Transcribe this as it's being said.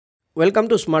Welcome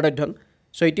to smartadhyayana.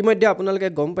 So ইতিমধ্যে আপোনালোকে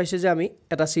গম পাইছে যে আমি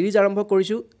এটা সিৰিজ আৰম্ভ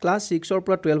কৰিছো ক্লাস 6 ৰ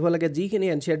পৰা 12 লৈকে যিখিনি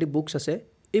NCERT বুকস আছে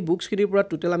এই বুকসখিনিৰ পৰা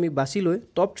টোটাল আমি বাছি লৈ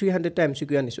টপ 300 টা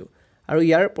MCQ আনিছো আৰু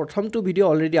ইয়াৰ প্ৰথমটো ভিডিও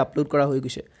অলৰেডি আপলোড কৰা হৈ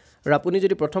গৈছে আৰু আপুনি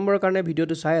যদি প্ৰথমবাৰৰ কাৰণে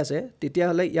ভিডিওটো চাই আছে তেতিয়া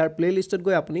হলে ইয়াৰ প্লেলিষ্টত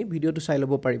গৈ আপুনি ভিডিওটো চাই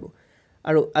ল'ব পাৰিব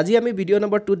আৰু আজি আমি ভিডিও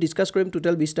নম্বৰ 2 ডিসকাস কৰিম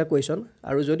টোটাল 20 টা কোৱেশ্চন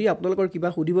আৰু যদি আপোনালোকৰ কিবা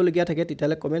সুধিব লগিয়া থাকে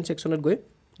তেতিয়ালে কমেন্ট সেকশনত গৈ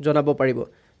জনাব পাৰিব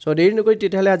সো দেৰি নকৰি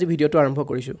তেতিয়ালে আজি ভিডিওটো আৰম্ভ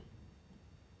কৰিছো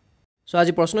So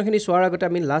আজি প্ৰশ্নখিনি সোৱাৰ আগতে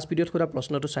আমি লাষ্ট ভিডিওত খোলা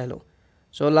প্ৰশ্নটো চাই লওঁ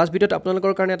So last ভিডিওত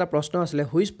আপোনালোকৰ কাৰণে এটা প্ৰশ্ন আছিল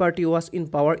which party was in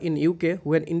power in UK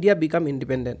when India became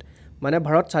independent মানে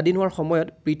ভাৰত স্বাধীন হোৱাৰ সময়ত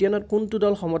ব্ৰিটেনত কোনটো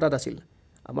দল ক্ষমতাত আছিল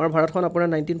আমাৰ ভাৰতখন আপোনাৰ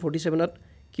 1947 ত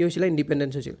কি হৈছিল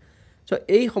ইন্ডিপেন্ডেন্স হৈছিল So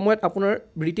এই সময়ত আপোনাৰ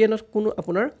ব্ৰিটেনত কোন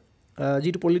আপোনাৰ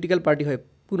যেটো পলিটিক্যাল পাৰ্টি হয়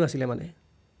কোন আছিল মানে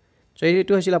So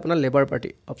এইটো হৈছিল আপোনাৰ লেবাৰ পাৰ্টি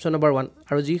অপচন নম্বৰ 1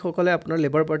 আৰু যি সকলে আপোনাৰ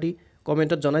লেবাৰ পাৰ্টি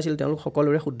কমেন্টত জনাইছিল তেওঁলোক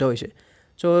সকলোৰে শুদ্ধ হৈছে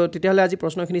So তেতিয়াহলে আজি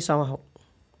প্ৰশ্নখিনি চাওঁ আহক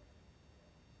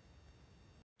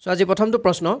So আজি প্ৰথমটো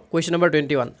প্ৰশ্ন কোৱেশ্চন নম্বৰ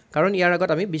 21 কাৰণ ইয়াৰ আগত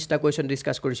আমি 20 টা কোৱেশ্চন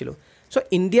ডিসকাস কৰিছিলো So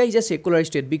India is a secular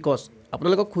state because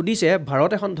আপোনালোকক খুদিছে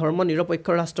ভাৰত এখন ধৰ্ম নিৰপেক্ষ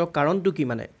ৰাষ্ট্ৰ কাৰণটো কি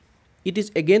মানে It is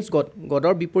against God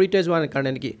Godৰ বিপৰীতে যোৱা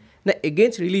কাৰণে নেকি না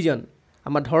against religion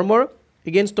আমাৰ ধৰ্মৰ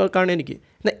against ৰ কাৰণে নেকি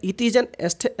না it is an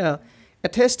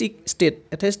atheistic state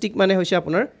atheistic মানে হৈছে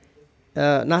আপোনাৰ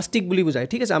নাস্তিক বুলি বুজায়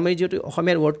ঠিক আছে আমি যেটো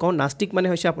অসমীয়াৰ ওয়াৰ্ড কও নাস্তিক মানে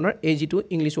হৈছে আপোনাৰ এই যেটো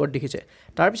ইংলিশ ওয়াৰ্ড দেখিছে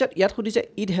তাৰ পিছত ইয়াত খুদিছে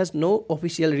it has no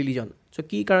official religion so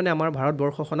কি কাৰণে আমাৰ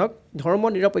ভাৰতবৰ্ষখনক ধৰ্ম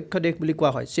নিৰপেক্ষ দেশ বুলি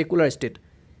কোৱা হয় সেকুলাৰ ষ্টেট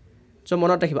সো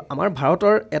মনত ৰাখিবা আমাৰ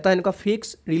ভাৰতৰ এটা এনেকুৱা ফিক্স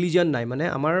ৰিলিজন নাই মানে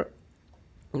আমাৰ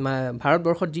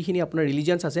ভাৰতবৰ্ষত যিখিনি আপোনাৰ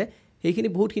ৰিলিজনস আছে সেইখিনি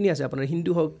বহুতখিনি আছে আপোনাৰ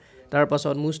হিন্দু হক তাৰ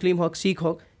পাছত মুছলিম হক শিখ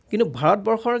হক কিন্তু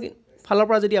ভাৰতবৰ্ষৰ ফালৰ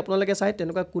পৰা যদি আপোনালোকে চাই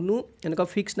তেনেকুৱা কোনো এনেকুৱা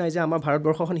ফিক্স নাই যে আমাৰ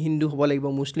ভাৰতবৰ্ষখন হিন্দু হ'ব লাগিব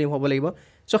মুছলিম হ'ব লাগিব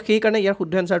সো সেই কাৰণে ইয়াৰ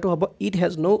শুদ্ধ আনসাৰটো হ'ব it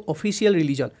has no official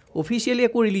religion officially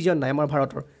একো ৰিলিজন নাই আমাৰ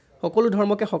ভাৰতৰ সকলো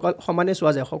ধৰ্মকে সমানে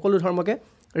চোৱা যায় সকলো ধৰ্মকে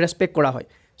ৰেসপেক্ট কৰা হয়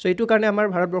সো এইটো কাৰণে আমাৰ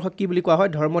ভাৰতবৰ্ষক কি বুলি কোৱা হয়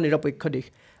ধৰ্ম নিৰপেক্ষ দেশ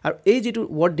আৰু এই যেটো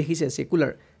ওয়াৰ্ড দেখিছে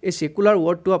সেকুলাৰ এই সেকুলাৰ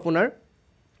ওয়াৰ্ডটো আপোনাৰ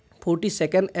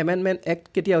 42nd এমেন্ডমেন্ট এক্ট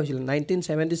কেতিয়া হৈছিল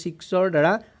 1976 ৰ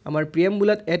দ্বাৰা আমাৰ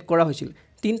প্ৰিএম্বুলত এড কৰা হৈছিল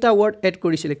তিনটা ওয়াৰ্ড এড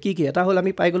কৰিছিল কি কি এটা হল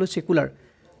আমি পাই গলো সেকুলাৰ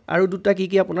আৰু দুটা কি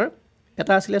কি আপোনাৰ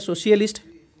এটা আছিল সোশিয়েলিষ্ট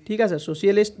ঠিক আছে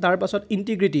সোশিয়েলিষ্ট তাৰ পাছত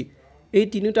ইন্টিগ্ৰিটি এই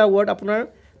তিনিটা ওয়াৰ্ড আপোনাৰ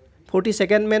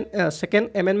 42nd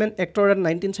এমেন্ডমেন্ট এক্টৰ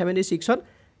 1976 ত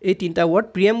এই তিনটা ওয়াৰ্ড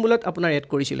প্ৰিএম্বুলত আপোনাৰ এড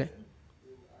কৰিছিল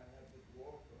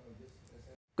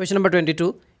Question number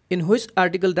 22 In which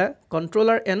article the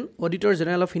Comptroller and Auditor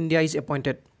General of India is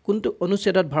appointed কোনটো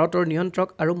অনুচ্ছেদত ভাৰতৰ নিয়ন্ত্ৰক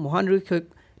আৰু মহানিৰীক্ষক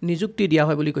নিযুক্তি দিয়া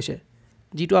হয় বুলি কৈছে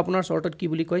যেটো আপোনাৰ শৰ্টত কি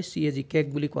বুলি কয় CAG কেক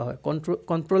বুলি কোৱা হয়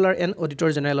Comptroller and Auditor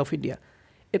General of India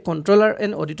এই Comptroller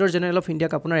and Auditor General of India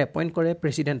ক আপোনাৰ এপইন্ট কৰে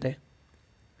প্ৰেসিডেন্টে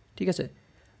ঠিক আছে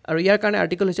আৰু ইয়াৰ কাৰণে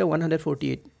আৰ্টিকল হৈছে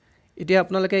 148 এতিয়া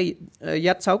আপোনালোকে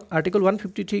ইয়াত চাওক আৰ্টিকল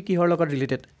 153 কিহৰ লগত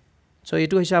ৰিলেটেড সো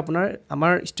এটো হৈছে আপোনাৰ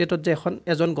আমাৰ ষ্টেটত যে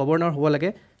এজন গভৰ্ণৰ হ'ব লাগে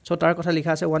সো তাৰ কথা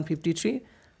লিখা আছে 153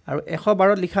 আৰু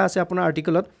 112 ত লিখা আছে আপোনাৰ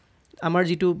আৰ্টিকলত আমাৰ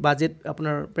যেটো বাজেট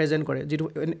আপোনাৰ প্ৰেজেন্ট কৰে যেটো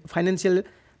ফাইনান্সিয়াল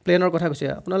প্লেনৰ কথা কৈছে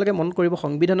আপোনালোকে মন কৰিব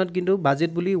সংবিধানত কিন্তু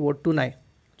বাজেট বুলি ওয়াৰ্ডটো নাই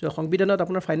সো সংবিধানত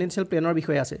আপোনাৰ ফাইনান্সিয়াল প্লেনৰ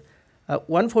বিষয় আছে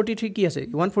 143 কি আছে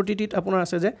 143 ত আপোনাৰ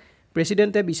আছে যে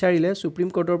প্ৰেসিডেন্টে বিচাৰিলে সুপ্ৰিম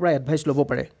কোৰ্টৰ পৰা এডভাইস ল'ব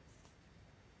পাৰে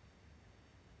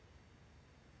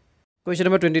Question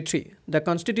number 23 The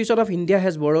Constitution of India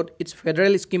has borrowed its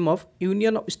federal scheme of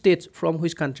Union of States from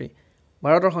which country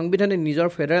ভাৰতৰ সংবিধানে নিজৰ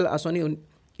ফেডাৰেল আঁচনি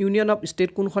ইউনিয়ন অফ ষ্টেট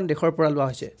কোনখন দেশৰ পৰা লোৱা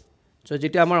হৈছে সো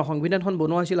যেতিয়া আমাৰ সংবিধানখন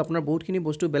বনোৱা হৈছিল আপোনাৰ বহুতখিনি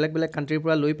বস্তু বেলেগ বেলেগ কান্ট্ৰিৰ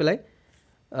পৰা লৈ পেলাই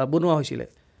বনোৱা হৈছিল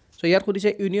সো ইয়াত খুদিছে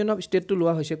ইউনিয়ন অফ ষ্টেটটো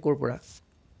লোৱা হৈছে কৰ পৰা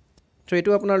সো এটো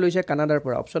আপোনাৰ লৈছে কানাডাৰ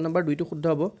পৰা অপচন নম্বৰ 2 টো শুদ্ধ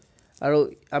হ'ব আৰু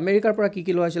আমেৰিকাৰ পৰা কি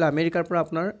লোৱা হৈছিল আমেৰিকাৰ পৰা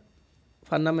আপোনাৰ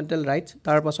ফান্ডামেন্টাল ৰাইটস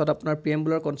তাৰ পাছত আপোনাৰ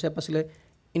প্ৰিএম্বুলৰ কনসেপ্ট আছিল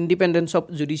ইন্ডিপেন্ডেন্স অফ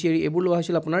জুডিচিয়াৰি এবোৰ লোৱা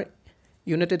হৈছিল আপোনাৰ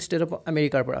ইউনাইটেড ষ্টেট অফ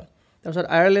আমেৰিকাৰ পৰা তাৰপিছত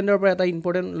আয়াৰলেণ্ডৰ পৰা এটা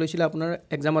ইম্পৰ্টেন্ট লৈছিল আপোনাৰ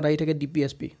এক্সামত আহি থাকে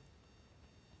ডিপিএছপি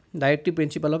directive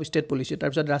principal of state policy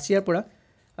তাৰপিছত ৰাছিয়াৰ পৰা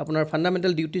আপোনাৰ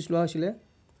ফান্ডামেন্টাল ডিউটিজ লোৱা হৈছিল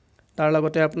তাৰ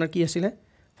লগতে আপোনাৰ কি আছিল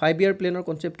 5 ইয়াৰ প্লেনৰ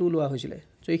কনসেপ্টটো লোৱা হৈছিল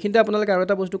সো এইখিনতে আপোনালোকে আৰু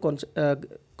এটা বস্তু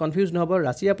কনফিউজ নহব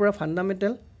ৰাছিয়াৰ পৰা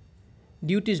ফান্ডামেন্টাল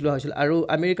ডিউটিজ লোৱা হৈছিল আৰু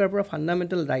আমেৰিকাৰ পৰা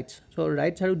ফান্ডামেন্টাল ৰাইটস সো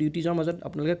ৰাইটস আৰু ডিউটিজৰ মাজত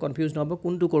আপোনালোকে কনফিউজ নহব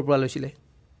কোনটো কৰ পৰা লৈছিল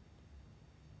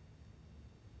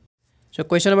So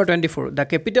question number 24 The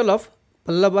capital of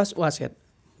Pallavas was at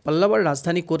Pallavar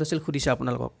ৰাজধানী ক'ত আছিল খুদিছে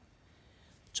আপোনালোকক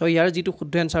সো ইয়াৰ যেটো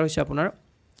শুদ্ধ আনসাৰ হৈছে আপোনাৰ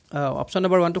অপচন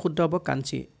নম্বৰ 1 টো শুদ্ধ হ'ব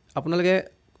কাঞ্চি আপোনালোকে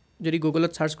যদি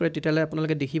গুগলত সাৰ্চ কৰে তেতিয়ালে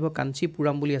আপোনালোকে দেখিব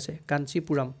কাঞ্চিপুৰম বুলি আছে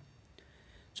কাঞ্চিপুৰম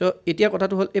সো এতিয়া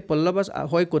কথাটো হ'ল এই পল্লৱাস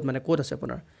হয় ক'ত মানে ক'ত আছে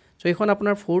আপোনাৰ সো এখন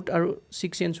আপোনাৰ 4th আৰু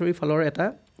 6th চেঞ্চুৰী ফলৰ এটা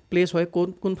প্লেস হয়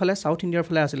কোন ফালে সাউথ ইণ্ডিয়াৰ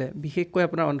ফালে আছিল বিশেষকৈ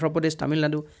আপোনাৰ অন্ধ্ৰ প্ৰদেশ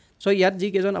তামিলনাডু সো ইয়াত যি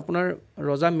কেজন আপোনাৰ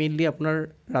ৰজা মেইনলি আপোনাৰ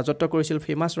ৰাজত্ব কৰিছিল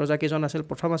ফেমাছ ৰজা কেজন আছিল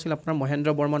প্ৰথম আছিল আপোনাৰ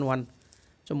মহেন্দ্ৰ বৰ্মন 1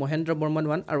 সো মহেন্দ্ৰ বৰ্মন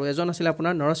 1 আৰু এজন আছিল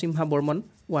আপোনাৰ নৰসিংহা বৰ্মন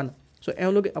 1 সো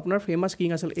এওঁলোক আপোনাৰ ফেমাছ কিং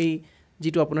আছিল এই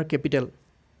যেটো আপোনাৰ capital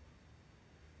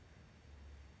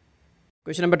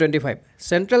Question number 25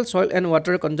 Central Soil and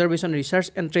Water Conservation Research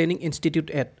and Training Institute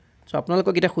at so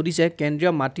আপোনালোকক এটা খুদিছে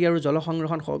কেন্দ্ৰীয় মাটি আৰু জল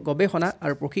সংৰক্ষণ গৱেষণা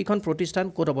আৰু প্ৰশিক্ষণ প্ৰতিষ্ঠান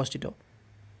ক'ত অৱস্থিত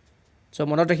সো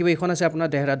মনত ৰাখিব এইখন আছে আপোনাৰ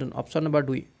দেহৰাদুন অপচন নম্বৰ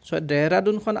 2 সো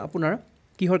দেহৰাদুনখন আপোনাৰ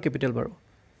কিহৰ ক্যাপিটেল বাৰু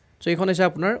সো এইখন আছে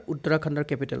আপোনাৰ উত্তৰাখণ্ডৰ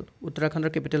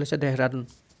ক্যাপিটেল আছে Dehradun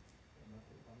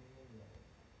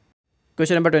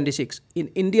Question number 26 In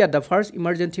India the first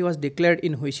emergency was declared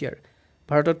in which year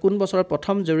ভাৰতত কোন বছৰত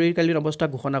প্ৰথম জৰুৰীকালীন অৱস্থা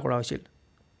ঘোষণা কৰা হৈছিল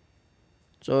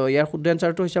সো ইয়াৰ শুদ্ধ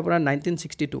আনসাৰটো হৈছে আপোনাৰ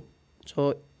 1962 সো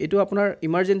এটো আপোনাৰ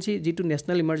ইমাৰ্জেন্সি যেটো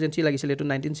নেশনাল ইমাৰ্জেন্সি লাগিছিল এটো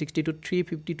 1962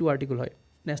 352 আৰ্টিকল হয়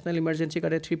নেশনাল ইমাৰ্জেন্সি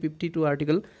কাৰণে 352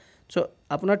 আৰ্টিকল সো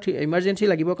আপোনাৰ ইমাৰ্জেন্সি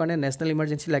লাগিব কাৰণে নেশনাল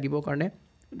ইমাৰ্জেন্সি লাগিব কাৰণে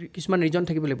কিছুমান ৰিজন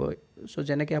থাকিব লাগিব সো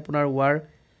যেনেকৈ আপোনাৰ ওয়াৰ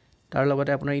তাৰ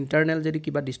লগতে আপোনাৰ ইন্টাৰনেল যদি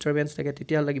কিবা ডিস্টাৰবেন্স থাকে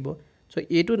তেতিয়া লাগিব সো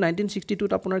এটো 1962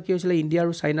 ত আপোনাৰ কি হৈছিল ইণ্ডিয়া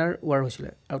আৰু চাইনাৰ ওয়াৰ হৈছিল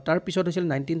আৰু তাৰ পিছত হৈছিল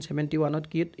 1971 ত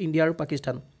কি ইণ্ডিয়া আৰু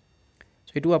পাকিস্তান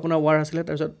সো এটো আপোনাৰ ওয়াৰ আছিল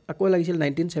তাৰ পিছত আকৌ লাগিছিল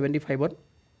 1975 ত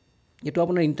এটো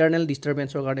আপোনাৰ ইন্টাৰনেল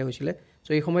ডিস্টাৰবেন্সৰ কাৰণে হৈছিল সো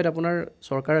এই সময়ত আপোনাৰ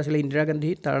সৰকাৰ আছিল ইন্দিৰা গান্ধী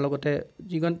তাৰ লগতে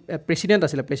যিজন প্ৰেসিডেন্ট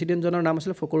আছিল প্ৰেসিডেন্টজনৰ নাম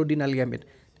আছিল ফখৰুদ্দিন আলী আহমেদ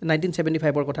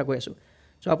 1975 ৰ কথা কৈ আছো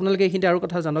সো আপোনালোকে এইখিনি আৰু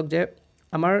কথা জানক যে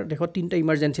আমাৰ দেশত তিনটা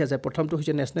ইমাৰ্জেন্সি আছে প্ৰথমটো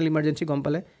হৈছে নেশনাল ইমাৰ্জেন্সি গম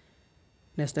পালে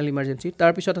নেশনাল ইমাৰ্জেন্সি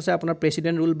তাৰ পিছত আছে আপোনাৰ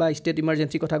প্ৰেসিডেন্ট ৰুল বা ষ্টেট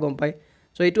ইমাৰ্জেন্সি কথা গম পায়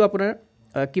সো এইটো আপোনাৰ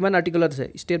কিমান আৰ্টিকলত আছে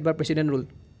ষ্টেট বা প্ৰেসিডেন্ট ৰুল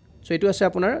সো এইটো আছে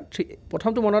আপোনাৰ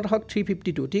প্ৰথমটো মনত ৰাখক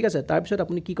 352 ঠিক আছে তাৰ পিছত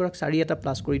আপুনি কি কৰক 4 এটা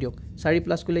প্লাস কৰি দিয়ক 4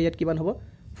 প্লাস কৰিলে ইয়াত কিমান হ'ব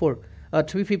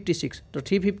 356 তো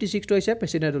 356 টো হৈছে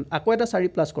প্ৰেসিডেন্ট ৰুল আকৌ এটা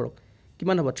 4 প্লাস কৰক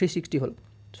কিমান হ'ব 360 হ'ল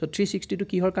সো 360 টো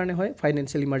কিহৰ কাৰণে হয়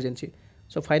financial emergency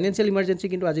so financial emergency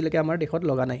কিন্তু আজিলৈকে আমাৰ দেশত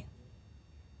লগা নাই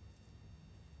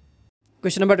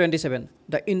Question number 27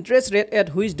 The interest rate at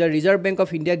which the Reserve Bank of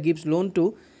India gives loan to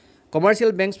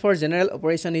commercial banks for general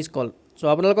operation is called so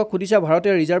আপোনালোকক খুদিছে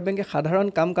ভাৰতীয় ৰিজাৰ্ভ বেংকে সাধাৰণ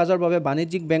কাম কাজৰ বাবে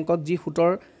বাণিজ্যিক বেংকক যি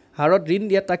সুতৰ হাৰত ঋণ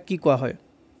দিয়ে তাক কি কোৱা হয়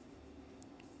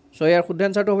সো ইয়াৰ শুদ্ধ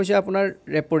আনসাৰটো হৈছে আপোনাৰ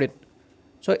ৰেপো ৰেট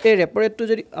সো এই ৰেপো ৰেটটো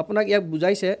যদি আপোনাক ইয়াক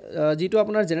বুজাইছে যেটো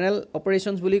আপোনাৰ জেনাৰেল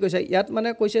অপাৰেশনছ বুলি কৈছে ইয়াত মানে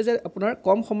কৈছে যে আপোনাৰ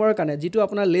কম সময়ৰ কাৰণে যেটো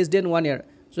আপোনাৰ লেছ দেন 1 ইয়াৰ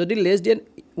যদি লেছ দেন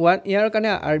 1 ইয়াৰ কাৰণে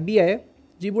আৰবিআই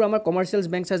যিবোৰ আমাৰ কমাৰ্চিয়েল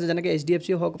বেংকছ আছে যেনেকৈ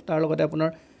এইচডিএফসি হওক তাৰ লগতে আপোনাৰ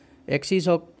এক্সিছ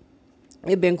হওক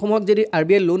এই বেংকসমূহক যদি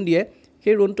আৰবিআই লোন দিয়ে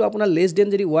সেই লোনটো আপোনাৰ লেছ দেন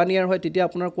যদি 1 ইয়াৰ হয় তেতিয়া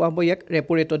আপোনাৰ কোৱা হ'ব ইয়াক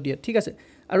ৰেপো ৰেটত দিয়ে ঠিক আছে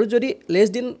আৰু যদি লেছ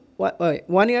দেন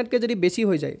 1 ইয়াৰতকৈ যদি বেছি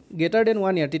হৈ যায় গ্ৰেটাৰ দেন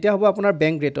 1 ইয়াৰ তেতিয়া হ'ব আপোনাৰ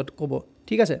বেংক ৰেটত ক'ব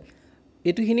ঠিক আছে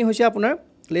এটোখিনি হৈছে আপোনাৰ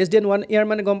লেছ দেন 1 ইয়াৰ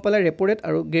মানে গম পালে ৰেপো ৰেট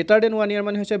আৰু গ্ৰেটাৰ দেন 1 ইয়াৰ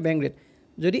মানে হৈছে বেংক ৰেট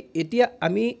যদি এতিয়া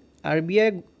আমি আৰবিআই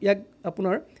ইয়াক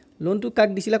আপোনাৰ লোনটো কাক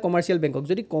দিছিলা কমাৰ্চিয়েল বেংকক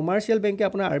যদি কমাৰ্চিয়েল বেংকে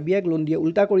আপোনাৰ আৰবিআইক লোন দিয়ে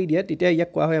উল্টা কৰি দিয়ে তেতিয়া ইয়াক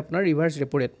কোৱা হয় আপোনাৰ ৰিভাৰ্স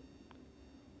repo rate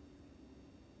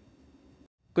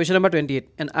Question number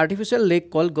 28 An artificial lake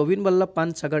called Govind Ballabh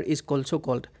Pant Sagar is also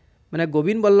called মানে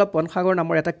গোবিন্দ বল্লভ পন্ত সাগৰ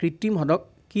নামৰ এটা কৃত্ৰিম হ্ৰদক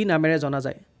কি নামেৰে জনা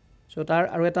যায় সো তাৰ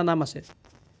আৰু এটা নাম আছে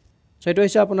সো এটো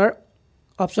হৈছে আপোনাৰ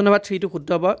অপচন নম্বৰ 3 টো শুদ্ধ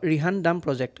হ'ব ৰিহান ডাম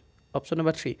প্ৰজেক্ট অপচন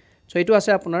নম্বৰ 3 সো এটো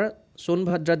আছে আপোনাৰ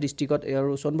সোনভদ্ৰা ডিস্ট্ৰিক্টত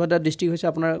আৰু সোনভদ্ৰা ডিস্ট্ৰিক্ট হৈছে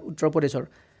আপোনাৰ উত্তৰ প্ৰদেশৰ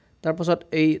তাৰ পাছত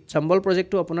এই চম্বল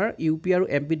প্ৰজেক্টটো আপোনাৰ ইউপি আৰু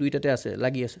এমপি দুইটাতে আছে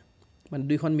লাগি আছে মানে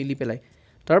দুইখন মিলি পেলাই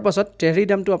তাৰ পাছত টেহৰি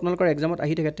ডামটো আপোনালোকৰ এক্সামত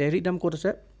আহি থাকে টেহৰি ডাম ক'ত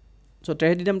আছে সো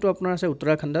টেহৰি ডামটো আপোনাৰ আছে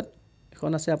উত্তৰাখণ্ডত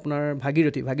এখন আছে আপোনাৰ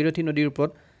ভাগীৰথী নদীৰ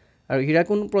ওপৰত আৰু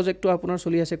হীৰাকুন প্ৰজেক্টটো আপোনাৰ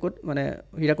চলি আছে ক'ত মানে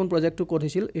হীৰাকুন প্ৰজেক্টটো ক'ত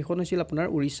হৈছিল এখন হৈছিল আপোনাৰ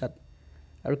উৰিষ্যাত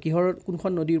আৰু কিহৰ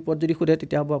কোনখন নদীৰ ওপৰত যদি খুদে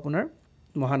তেতিয়া হ'ব আপোনাৰ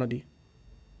Mahanadi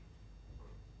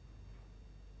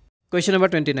Question number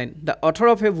 29 The author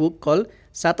of a book called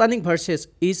Satanic Verses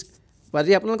is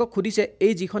বাজি আপোনালোকক খুদিছে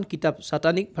এই যিখন কিতাপ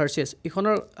Satanic Verses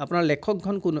ইখনৰ আপোনাৰ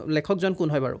লেখকজন কোন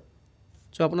হয় বাৰু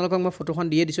সো আপোনালোকক মই ফটোখন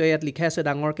দিয়ে দিছো ইয়াত লিখা আছে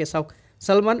ডাঙৰকৈ চাওক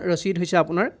সলমান ৰশিদ হৈছে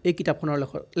আপোনাৰ এই কিতাপখনৰ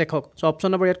লেখক সো অপচন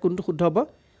নম্বৰ ইয়াত কোনটো শুদ্ধ হ'ব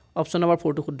অপচন নম্বৰ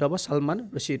 4 টো শুদ্ধ হ'ব সলমান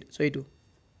ৰশিদ সো এইটো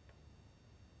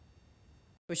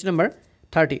Question number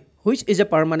 30 Which is a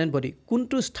permanent body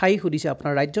কোনটো স্থায়ী খুদিছে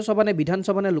আপোনাৰ ৰাজ্যসভা নে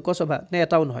বিধানসভা নে লোকসভা নে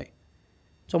এটাও নহয়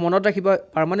সো মনত ৰাখিব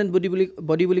পাৰ্মানেন্ট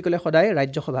বডি বুলি ক'লে সদায়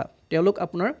ৰাজ্যসভা তেওঁলোক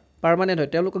আপোনাৰ পাৰ্মানেন্ট হয়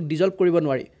তেওঁলোকক ডিজলভ কৰিব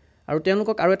নোৱাৰি আৰু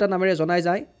তেওঁলোকক আৰু এটা নামেৰে জনাই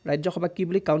যায় ৰাজ্যসভা কি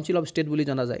বুলি কাউন্সিল অফ ষ্টেট বুলি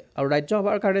জনা যায় আৰু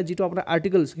ৰাজ্যসভাৰ কাৰণে যেটো আপোনাৰ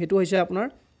আৰ্টিকলছ হেতু হৈছে আপোনাৰ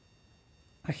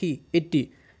 80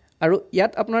 আৰু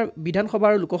ইয়াত আপোনাৰ বিধানসভা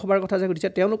আৰু লোকসভাৰ কথা যে কৈছে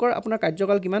তেওঁলোকৰ আপোনাৰ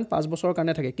কাৰ্যকাল কিমান 5 বছৰৰ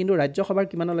কাৰণে থাকে কিন্তু ৰাজ্যসভাৰ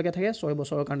কিমানলৈকে থাকে 6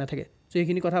 বছৰৰ কাৰণে থাকে সো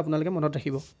এইখিনি কথা আপোনালোকে মনত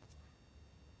ৰাখিব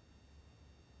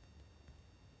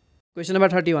Question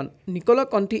number 31 Nicola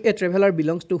Conti a traveler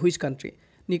belongs to which country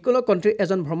Nicola Conti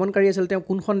এজন ভ্ৰমণকাৰী আছিল তেওঁ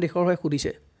কোনখন দেশৰ হয়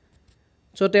খুদিছে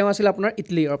চ' তেওঁ আছিল আপোনাৰ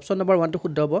ইটালী অপশ্যন নম্বৰ 1 টো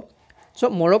শুদ্ধ হ'ব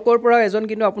চ' মৰক্কোৰ পৰা এজন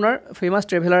কিন্তু আপোনাৰ ফেমাছ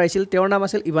ট্ৰেভেলাৰ আহিছিল তেওঁৰ নাম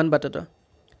আছিল ইবান বাটুতা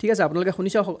ঠিক আছে আপোনালোকে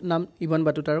শুনিছে নাম ইবান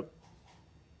বাটুতাৰ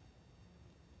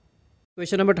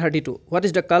question number 32 what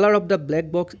is the colour of the black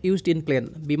box used in plan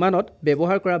বিমানত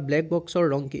ব্যৱহাৰ কৰা ব্লেক বক্সৰ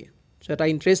ৰং কি চ' এটা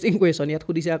ইণ্টাৰেষ্টিং কুৱেশ্যন ইয়াত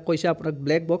সুধিছে কৈছে আপোনাক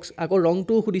ব্লেক বক্স আকৌ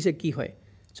ৰংটোও সুধিছে কি হয়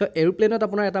চ' এৰোপ্লেনত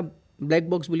আপোনাৰ এটা ব্লেক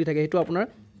বক্স বুলি থাকে সেইটো আপোনাৰ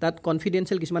তাত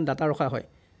কনফিডেঞ্চিয়েল কিছুমান ডাটা ৰখা হয়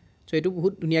চ' এইটো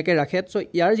বহুত ধুনীয়াকৈ ৰাখে চ'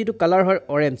 ইয়াৰ যিটো কালাৰ হয়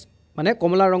অৰেঞ্জ মানে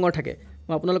কমলা ৰঙৰ থাকে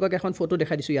মই আপোনালোকক এখন ফটো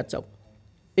দেখাই দিছোঁ ইয়াত চাওক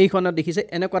এইখনত দেখিছে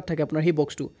এনেকুৱাত থাকে আপোনাৰ সেই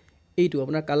বক্সটো এইটো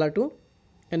আপোনাৰ কালাৰটো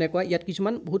এনেকুৱা ইয়াত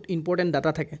কিছুমান বহুত ইম্পৰ্টেণ্ট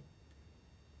ডাটা থাকে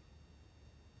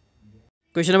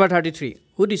question number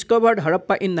 33 who discovered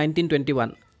Harappa in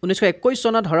 1921 1921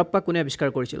 চনত হাৰাপ্পা কোনে আৱিষ্কাৰ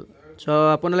কৰিছিল চ'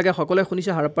 আপোনালোকে সকলোৱে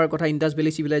শুনিছে হাৰাপ্পাৰ কথা ইণ্ডাছ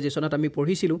ভেলী চিভিলাইজেশ্যনত আমি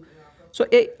পঢ়িছিলোঁ চ'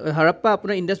 এই হাৰাপ্পা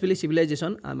আপোনাৰ ইণ্ডাছ ভেলী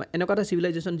চিভিলাইজেশ্যন এনেকুৱা এটা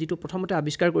চিভিলাইজেশ্যন যিটো প্ৰথমতে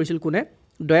আৱিষ্কাৰ কৰিছিল কোনে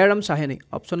দয়াৰাম চাহানী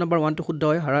অপশ্যন নম্বৰ 1 টো শুদ্ধ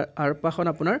হয় হাৰাপ্পাখন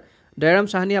আপোনাৰ দয়াৰাম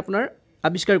চাহানী আপোনাৰ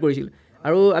আৱিষ্কাৰ কৰিছিল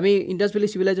আৰু আমি ইণ্ডাছ ভেলী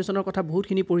চিভিলাইজেশ্যনৰ কথা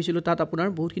বহুতখিনি পঢ়িছিলোঁ তাত আপোনাৰ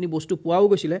বহুতখিনি বস্তু পোৱাও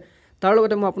গৈছিলে তাৰ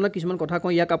লগতে মই আপোনাক কিছুমান কথা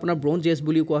কওঁ ইয়াক আপোনাৰ ব্ৰঞ্জ এজ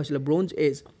বুলিও কোৱা হৈছিলে ব্ৰঞ্জ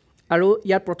এজ আৰু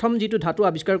ইয়াৰ প্ৰথম যিটো ধাতু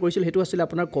আৱিষ্কাৰ কৰিছিল সেইটো আছিল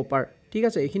আপোনাৰ কপাৰ ঠিক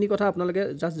আছে এইখিনি কথা আপোনালোকে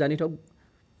জাষ্ট জানি থওক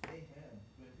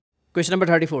question number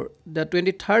 34 the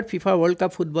 23rd FIFA world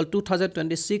cup football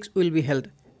 2026 will be held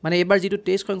মানে এইবাৰ যিটো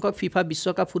 23 সংখ্যক ফিফা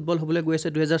বিশ্বকাপ ফুটবল হ'বলৈ গৈ আছে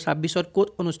 2026ত ক'ত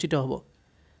অনুষ্ঠিত হ'ব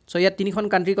চ' ইয়াত তিনিখন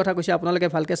কাণ্ট্ৰিৰ কথা কৈছে আপোনালোকে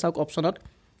ভালকৈ চাওক অপশ্যনত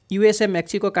USA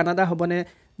মেক্সিকো কানাডা হ'বনে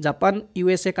জাপান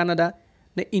USA কানাডা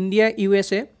নে ইণ্ডিয়া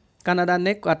USA কানাডা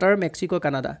নে কাটাৰ মেক্সিকো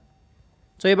কানাডা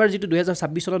চ' এইবাৰ যিটো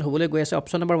 2026 চনত হ'বলৈ গৈ আছে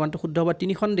অপশ্যন নম্বৰ 1 টো শুদ্ধ হ'ব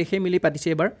তিনিখন দেশে মিলি পাতিছে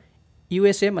এইবাৰ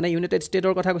USA মানে ইউনাইটেড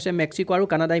ষ্টেটৰ কথা কৈছে মেক্সিকো আৰু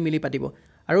কানাডাই মিলি পাতিব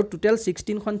আৰু টোটেল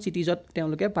 16খন চিটিজত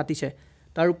তেওঁলোকে পাতিছে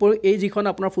তাৰ উপৰিও এই যিখন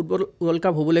আপোনাৰ ফুটবল ৱৰ্ল্ড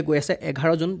কাপ হ'বলৈ গৈ আছে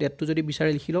 11 জুন ডেটটো যদি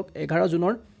বিচাৰি লিখি লওক 11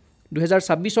 জুনৰ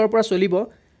 2026ৰ পৰা চলিব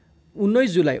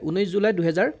 19 জুলাই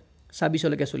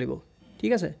 2026লৈকে চলিব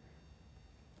ঠিক আছে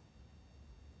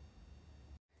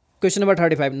question number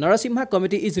 35 নাৰাসিমহা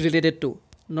committee is related to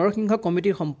নৰসিংহ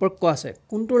কমিটিৰ সম্পৰ্ক আছে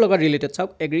কোনটোৰ লগত ৰিলেটেড চাওক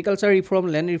agriculture reform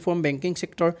land reform banking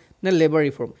sector নে লেবাৰ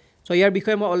ৰিফৰ্ম চ' ইয়াৰ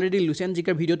বিষয়ে মই অলৰেডি লুচেণ্ট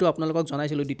জিকেৰ ভিডিঅ'টো আপোনালোকক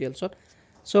জনাইছিলোঁ ডিটেইলছত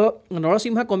চ'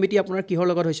 নৰসিমহা কমিটি আপোনাৰ কিহৰ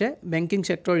লগত হৈছে বেংকিং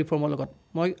ছেক্টৰ ৰিফৰ্মৰ লগত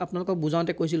মই আপোনালোকক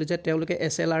বুজাওঁতে কৈছিলোঁ যে তেওঁলোকে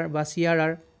SLR বা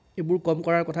CRR এইবোৰ কম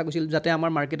কৰাৰ কথা কৈছিল যাতে আমাৰ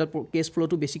মাৰ্কেটত কেছ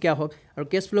ফ্ল'টো বেছিকৈ আহক আৰু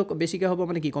কেছ ফ্ল' বেছিকৈ হ'ব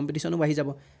মানে কি কম্পিটিশ্যনো বাঢ়ি যাব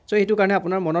চ' সেইটো কাৰণে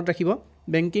আপোনাৰ মনত ৰাখিব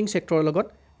বেংকিং ছেক্টৰৰ লগত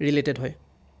ৰিলেটেড হয়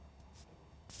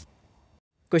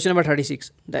question number 36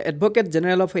 the advocate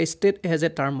general of a state has a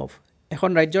term of এখন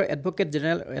ৰাজ্যৰ এডভকেট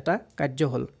জেনেৰেল এটা কাৰ্য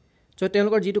হ'ল চ'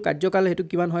 তেওঁলোকৰ যিটো কাৰ্যকাল সেইটো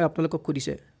কিমান হয় আপোনালোকক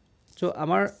সুধিছে চ'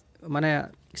 আমাৰ মানে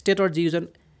ষ্টেটৰ যিজন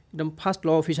একদম ফাৰ্ষ্ট ল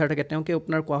অফিচাৰ থাকে তেওঁকে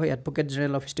আপোনাৰ কোৱা হয় এডভকেট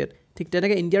জেনেৰেল অফ ষ্টেট ঠিক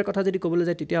তেনেকৈ ইণ্ডিয়াৰ কথা যদি ক'বলৈ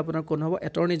যায় তেতিয়া আপোনাৰ কোন হ'ব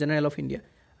এটৰ্নি জেনেৰেল অফ ইণ্ডিয়া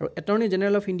আৰু এটৰ্নি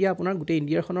জেনেৰেল অফ ইণ্ডিয়া আপোনাৰ গোটেই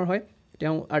ইণ্ডিয়াখনৰ হয়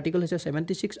তেওঁ আৰ্টিকল হৈছে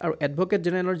 76 আৰু এডভকেট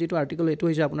জেনেৰেলৰ যিটো আৰ্টিকল এইটো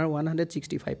হৈছে আপোনাৰ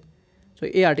 165 চ'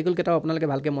 এই আৰ্টিকল কেইটাও আপোনালোকে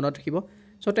ভালকৈ মনত ৰাখিব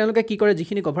চ' তেওঁলোকে কি কৰে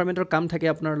যিখিনি গভৰ্ণমেণ্টৰ কাম থাকে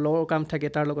আপোনাৰ লৰ কাম থাকে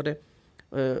তাৰ লগতে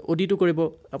অডিটো কৰিব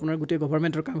আপোনাৰ গোটেই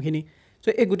গভৰ্ণমেণ্টৰ কামখিনি চ'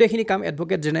 এই গোটেইখিনি কাম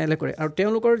এডভকেট জেনেৰেলে কৰে আৰু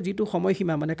তেওঁলোকৰ যিটো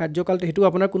সময়সীমা মানে কাৰ্যকালটো সেইটো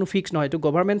আপোনাৰ কোনো ফিক্স নহয় এইটো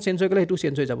গভৰ্ণমেণ্ট চেঞ্জ হৈ গ'লে সেইটো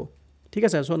চেঞ্জ হৈ যাব ঠিক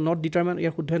আছে চ' নট ডিটাৰমাইন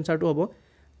ইয়াৰ শুদ্ধ এনচাৰটো হ'ব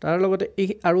তাৰ লগতে এই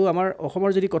আৰু আমাৰ অসমৰ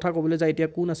যদি কথা ক'বলৈ যায় এতিয়া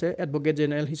কোন আছে এডভকেট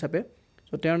জেনেৰেল হিচাপে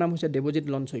চ' তেওঁৰ নাম হৈছে দেৱজিৎ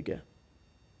লন শইকীয়া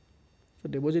চ'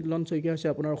 দেৱজিৎ লন শইকীয়া হৈছে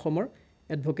আপোনাৰ অসমৰ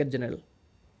advocate general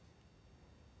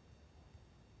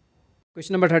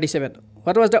question number 37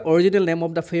 what was the original name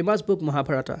of the famous book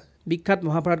মহাভাৰতা বিখ্যাত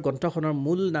মহাভাৰত গ্ৰন্থখনৰ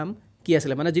মূল নাম কি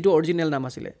আছিলে মানে যিটো অৰিজিনেল নাম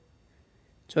আছিলে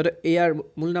চ' ইয়াৰ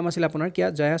মূল নাম আছিলে আপোনাৰ কিয়া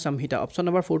জয়া সংহিতা অপশ্যন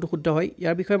নম্বৰ 4 টো শুদ্ধ হয়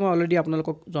ইয়াৰ বিষয়ে মই অলৰেডি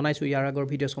আপোনালোকক জনাইছোঁ ইয়াৰ আগৰ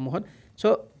ভিডিঅ'সমূহত চ'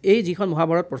 এই যিখন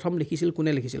মহাভাৰত প্ৰথম লিখিছিল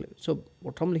কোনে লিখিছিল চ'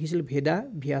 প্ৰথম লিখিছিল ভেদা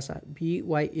ভ্যাসা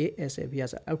VYASA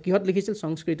ভ্যাসা আৰু কিহত লিখিছিল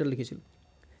সংস্কৃতত লিখিছিল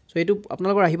চ' এইটো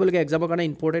আপোনালোকৰ আহিবলগীয়া এক্সামৰ কাৰণে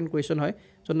ইম্পৰ্টেণ্ট কুৱেশ্যন হয়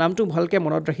চ' নামটো ভালকৈ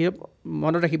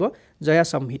মনত ৰাখিব জয়া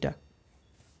সংহিতা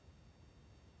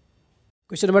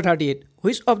question number 38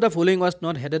 which of the following was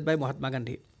not headed বাই মহাত্মা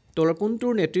গান্ধী তলৰ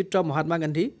কোনটোৰ নেতৃত্ব মহাত্মা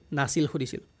গান্ধী নাছিল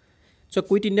সুধিছিল চ'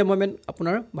 কুইট ইণ্ডিয়া মুভমেণ্ট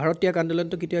আপোনাৰ ভাৰতীয়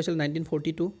আন্দোলনটো কেতিয়া হৈছিল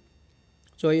 1942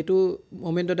 চ' এইটো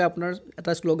মুভমেণ্টতে আপোনাৰ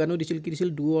এটা শ্লোগানো দিছিল কি দিছিল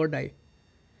ডু অৰ ডাই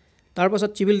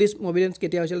তাৰপাছত চিভিল ডিছঅবিডিয়েঞ্চ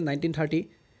কেতিয়া হৈছিল 1930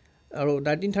 আৰু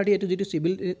 1930 এইটো যিটো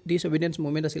চিভিল ডিছঅবিডিয়েঞ্চ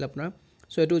মুভমেণ্ট আছিল আপোনাৰ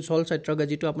চ' এইটো চল সত্যাগ্ৰহ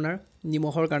যিটো আপোনাৰ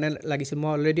নিমখৰ কাৰণে লাগিছিল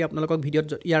মই অলৰেডি আপোনালোকক ভিডিঅ'ত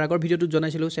ইয়াৰ আগৰ ভিডিঅ'টোত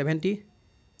জনাইছিলোঁ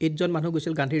 78জন মানুহ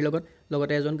গৈছিল গান্ধীৰ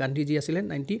লগতে এজন গান্ধীজী আছিলে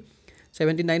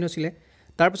 1979 হৈছিলে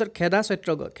তাৰপাছত খেদা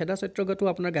সত্যাগ্ৰহটো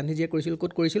আপোনাৰ গান্ধীজীয়ে কৰিছিল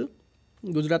ক'ত কৰিছিল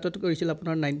গুজৰাটত কৰিছিল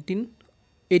আপোনাৰ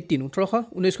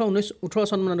 1918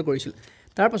 চনমানত কৰিছিল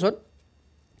তাৰপাছত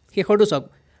শেষৰটো চাওক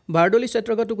বাৰদলি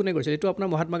সত্যাগ্ৰহটো কোনে কৰিছিল এইটো আপোনাৰ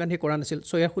মহাত্মা গান্ধীয়ে কৰা নাছিল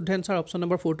চ' ইয়াৰ শুদ্ধ এনচাৰ অপশ্যন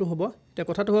নম্বৰ 4 টো হ'ব এতিয়া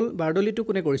কথাটো হ'ল বাৰদলিটো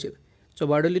কোনে কৰিছিল চ'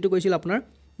 বাৰদৌলিটো কৈছিল আপোনাৰ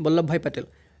বল্লভভাই পেটেল।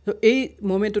 চ' এই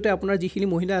মুভমেণ্টটোতে আপোনাৰ যিখিনি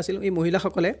মহিলা আছিল এই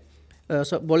মহিলাসকলে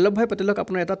বল্লভভাই পেটেলক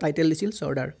আপোনাৰ এটা টাইটেল দিছিল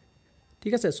চৰ্দাৰ,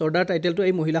 ঠিক আছে। চৰ্দাৰ টাইটেলটো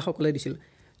এই মহিলাসকলে দিছিল।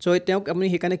 চ' তেওঁক আমি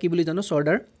সেইকাৰণে কি বুলি জানো,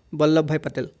 Sardar Vallabhbhai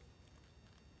Patel.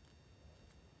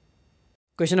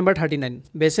 Question number 39,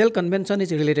 basal convention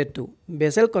is related to.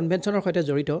 Basal কনভেনশ্যনৰ সৈতে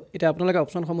জড়িত। এতিয়া আপোনালোকে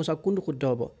অপশ্যনসমূহ চাওক কোনটো শুদ্ধ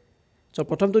হ'ব। চ'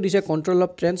 প্ৰথমটো দিছে control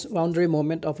of trans boundary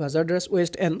movement of হাজাৰ্ডাছ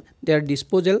west and there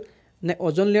disposal, নে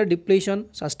অজন লেয়াৰ ডিপ্লেশ্যন,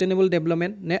 ছাষ্টেইনেবল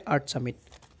ডেভেলপমেণ্ট, নে আৰ্ট ছামিট।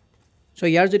 চ'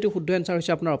 ইয়াৰ যিটো শুদ্ধ এনচাৰ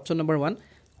হৈছে আপোনাৰ option number 1,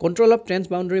 control of trans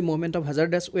boundary movement of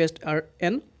হাজাৰ্ডাছ west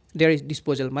and there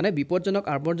disposal, মানে বিপদজনক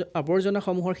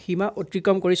আৱৰ্জনাসমূহৰ সীমা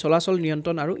অতিক্ৰম কৰি চলাচল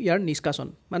নিয়ন্ত্ৰণ আৰু ইয়াৰ নিষ্কাশন।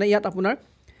 মানে ইয়াত আপোনাৰ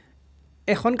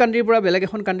এখন কাণ্ট্ৰিৰ পৰা বেলেগ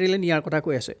এখন কাণ্ট্ৰিলৈ নিয়াৰ কথা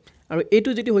কৈ আছে। আৰু এইটো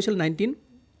যিটো হৈছিল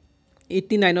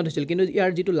 1989 হৈছিল, কিন্তু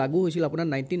ইয়াৰ যিটো লাগু হৈছিল আপোনাৰ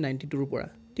 1992 পৰা,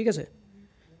 ঠিক আছে।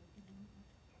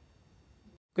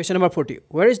 Question number 40,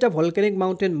 ৱেৰ is the ভলকেনিক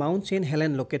mountain mount saint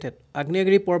Helen located.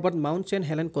 আগ্নেয়গিৰি পৰ্বত মাউণ্ট চেইণ্ট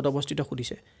হেলেন ক'ত অৱস্থিত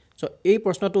সুধিছে। চ' এই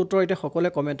প্ৰশ্নটোৰ উত্তৰ এতিয়া সকলোৱে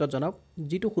কমেণ্টত জনাওক।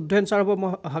 যিটো শুদ্ধ এনচাৰ হ'ব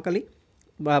মই অহাকালি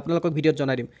বা আপোনালোকক ভিডিঅ'ত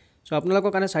জনাই দিম। চ' আপোনালোকৰ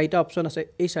কাৰণে 4টা অপশ্যন আছে।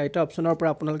 এই 4টা অপশ্যনৰ পৰা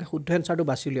আপোনালোকে শুদ্ধ এনচাৰটো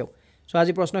বাছি উলিয়াওক। চ'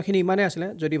 আজি প্ৰশ্নখিনি ইমানেই আছিলে।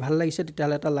 যদি ভাল লাগিছে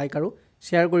তেতিয়াহ'লে এটা লাইক আৰু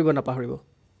শ্বেয়াৰ কৰিব নাপাহৰিব।